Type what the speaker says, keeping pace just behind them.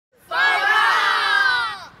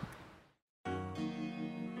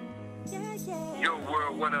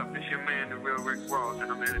What up? It's your man, the real Rick Ross,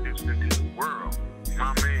 and I'm introducing you to the world.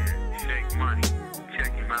 My man, Shake Money.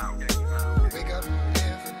 Check him out. Wake up,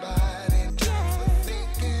 everybody, time for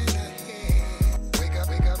thinking ahead. Wake up,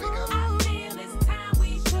 wake up, wake up. I feel it's time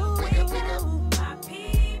we should wake up, my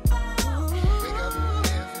people. Wake up,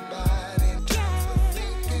 everybody, time for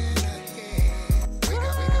thinking ahead. Wake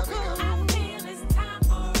up, wake up, wake up. I feel it's time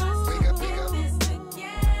for us to get this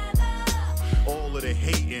together. All of the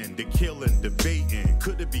hating, the killing, debating.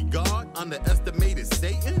 Could it be God? Underestimated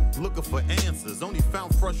Satan? Looking for answers, only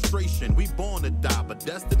found frustration. We born to die, but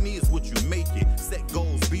destiny is what you make it. Set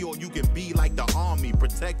goals, be all you can be like the army.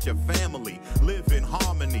 Protect your family, live in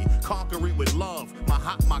harmony. Conquer it with love,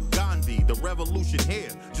 Mahatma Gandhi. The revolution here,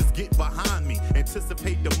 just get behind me.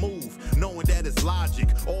 Anticipate the move, knowing that it's logic.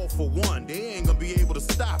 All for one, they ain't gonna be able to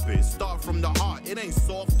stop it. Start from the heart, it ain't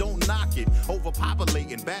soft, don't knock it.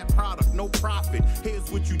 Overpopulating, bad product, no profit. Here's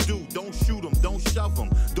what you do, don't shoot them, don't shove them.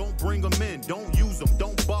 Don't bring them in, don't use them,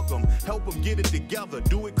 don't bug them. Help them get it together,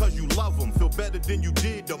 do it cause you love them. Feel better than you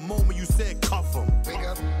did the moment you said cuff them. Wake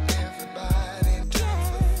up, everybody,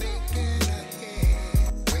 time for thinking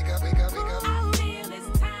ahead. Wake up, wake up, wake up. I feel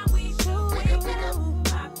it's time we should wake up,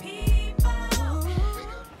 my people.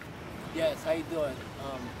 Yes, how you doing?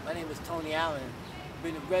 My name is Tony Allen.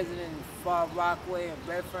 Been a resident in Far Rockaway and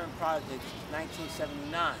Redfern projects since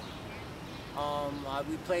 1979.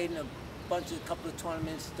 We played in a couple of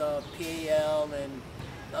tournaments, the PAL and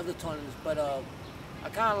other tournaments, but I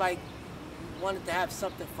kind of like wanted to have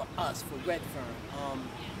something for us, for Redfern.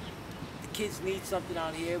 The kids need something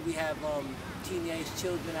out here. We have teenage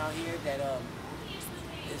children out here that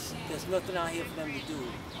there's nothing out here for them to do.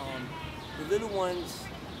 The little ones,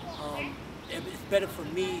 it's better for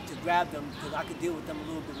me to grab them because I could deal with them a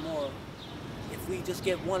little bit more. If we just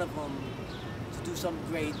get one of them to do something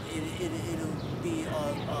great, it'll be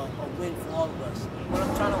a win for all of us. What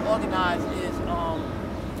I'm trying to organize is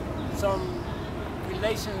some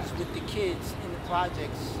relations with the kids in the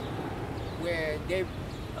projects where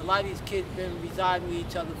a lot of these kids been residing with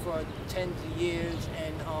each other for tens of years,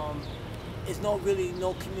 and it's really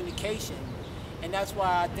no communication. And that's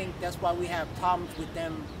why that's why we have problems with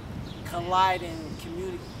them colliding,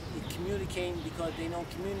 communicating, because they don't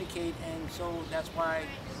communicate, and so that's why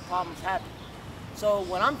problems happen. So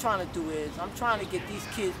what I'm trying to do is, I'm trying to get these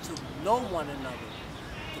kids to know one another,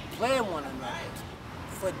 to play one another.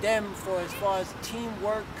 For them, as far as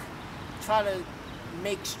teamwork, try to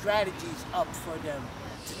make strategies up for them,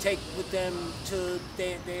 to take with them to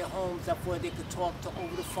their homes, where they could talk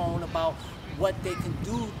over the phone about what they can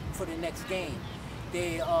do for the next game.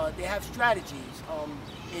 They have strategies.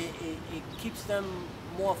 It keeps them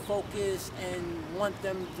more focused and want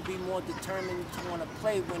them to be more determined to want to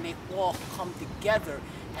play when they all come together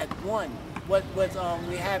at one. What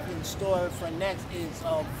we have in store for next is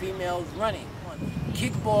females running.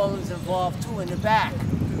 Kickball is involved too in the back.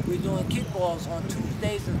 We're doing kickballs on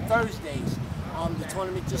Tuesdays and Thursdays. The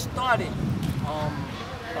tournament just started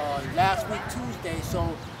last week Tuesday,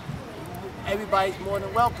 so everybody's more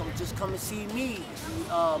than welcome. Just come and see me.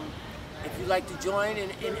 If you'd like to join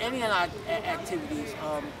in any of our activities,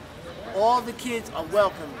 all the kids are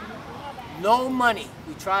welcome. No money.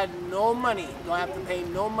 We tried no money. You don't have to pay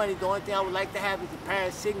no money. The only thing I would like to have is the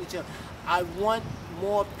parent's signature. I want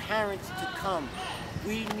more parents to come.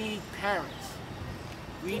 We need parents.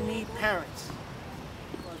 We need parents.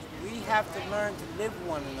 We have to learn to live with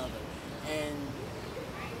one another. And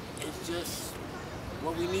it's just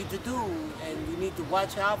what we need to do. And we need to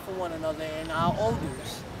watch out for one another and our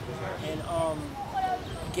elders. And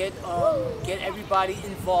get everybody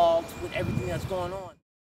involved with everything that's going on.